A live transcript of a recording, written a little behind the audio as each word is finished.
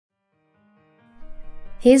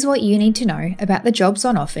Here's what you need to know about the jobs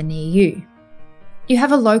on offer near you. You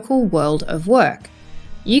have a local world of work.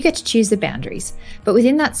 You get to choose the boundaries, but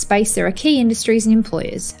within that space there are key industries and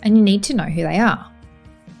employers, and you need to know who they are.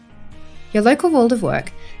 Your local world of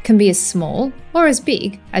work can be as small or as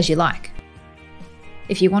big as you like.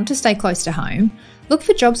 If you want to stay close to home, look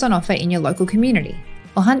for jobs on offer in your local community,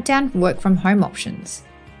 or hunt down work from home options.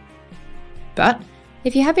 But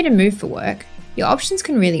if you're happy to move for work, your options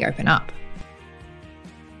can really open up.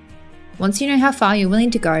 Once you know how far you're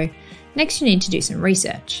willing to go, next you need to do some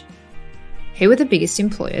research. Who are the biggest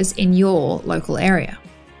employers in your local area?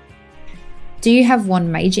 Do you have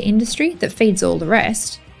one major industry that feeds all the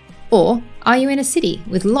rest? Or are you in a city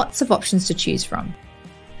with lots of options to choose from?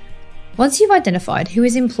 Once you've identified who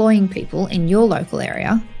is employing people in your local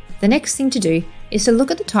area, the next thing to do is to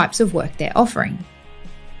look at the types of work they're offering.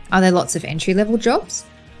 Are there lots of entry-level jobs?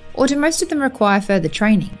 Or do most of them require further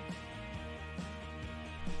training?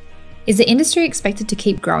 Is the industry expected to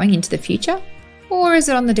keep growing into the future, or is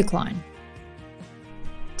it on the decline?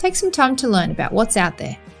 Take some time to learn about what's out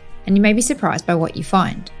there, and you may be surprised by what you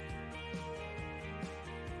find.